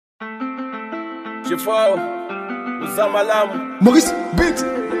Chefao, Uzamalamu, Maurice, beat.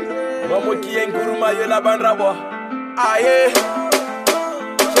 Maman qui est Nguruma, yo la bandrabo. Aye,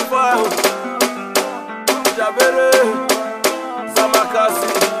 Chefao, Jabere, Zamakasi,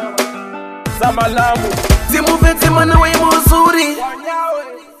 Zamalamu. Zimuvente manawe Mouzouri,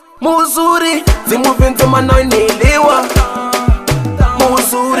 Mouzouri. Zimuvente manawe nelewa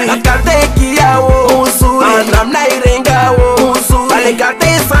Mouzouri. Akate kiyawo Mouzouri, anamna irengawo Mouzouri.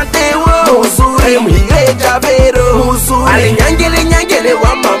 Alekate sante wo Mouzouri, mwire Jabero Mouzouri. Ale nyangele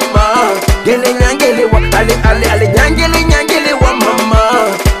wa mama, gele nyangele wa ale nyangele wa mama,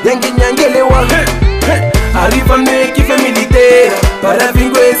 nyangele wa. Arriva ne kife militaire, para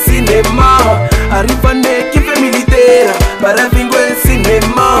vingo e cinema. Arriva ne kife militaire, para vingo e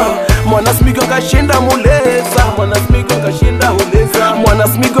cinema. Mwana smigo kashinda muleza, mwana smigo kashinda huleza, mwana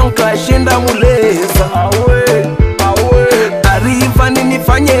smigo kashinda muleza. Awe, awe. Arriva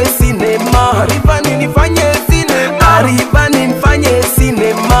nifanye cinema, arriva nifanye cinema, arriva nifanye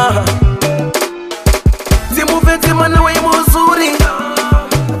cinema. Zimuvente manawe Mouzouri,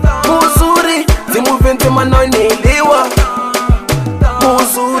 Mouzouri. Zimuvente manawe nelewa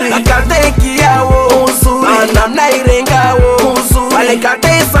Mouzouri. Akate kiyawo Mouzouri, anamna irengawo Mouzouri. Alekate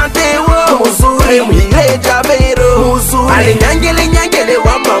sante wo Mouzouri, mwire Jabero Mouzouri. Ale nyangele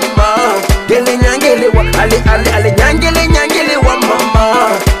wa mama, gele nyangele wa ale nyangele wa mama,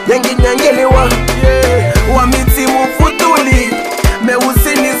 nyangele wa. Wamiti mufutuli,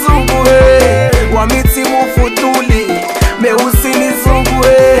 meusi nizungu wamiti mufutuli, meusi nizungu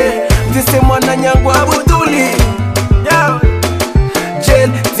Dise mwana nyangu abuduli,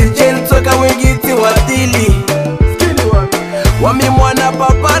 Jel toka wengiti wadili. Wami mwana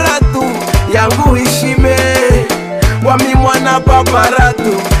paparatu, yangu ishime. Wami mwana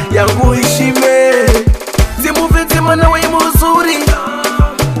paparatu, yangu ishime. Zimuvente manawe Mouzouri,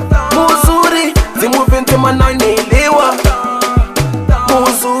 Mouzouri. Zimuvente manawe nelewa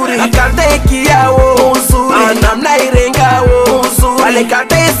Mouzouri. Akate kiyawo Mouzouri, anamna irengawo Mouzouri.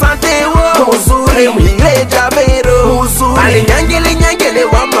 Alekate sante wo Mouzouri, mwire Jabero Mouzouri. Ale nyangele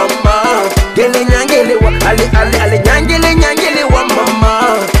wa mama, gele nyangele wa ale nyangele wa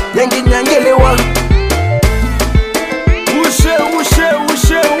mama, nyangele wa.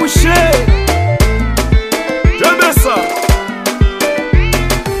 Ushe Jabesa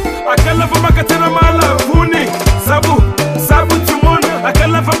Akala fama katena mala funi Sabu timono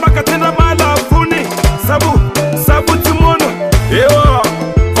Akala fama katena mala funi Sabu timono. Ewa,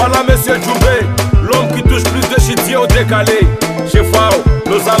 voilà monsieur Djoubé, l'homme qui touche plus de chitiers au décalé. Chefao,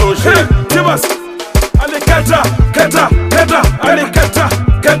 nos allongés. Tibas, allez kata allez kata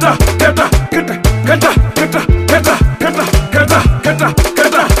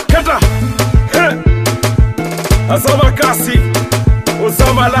Azamakasi,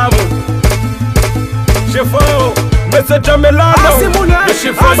 Uzamalamu. Chefao, Messe Jamelano. Asimule, le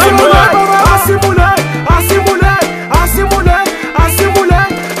chefao Asimule.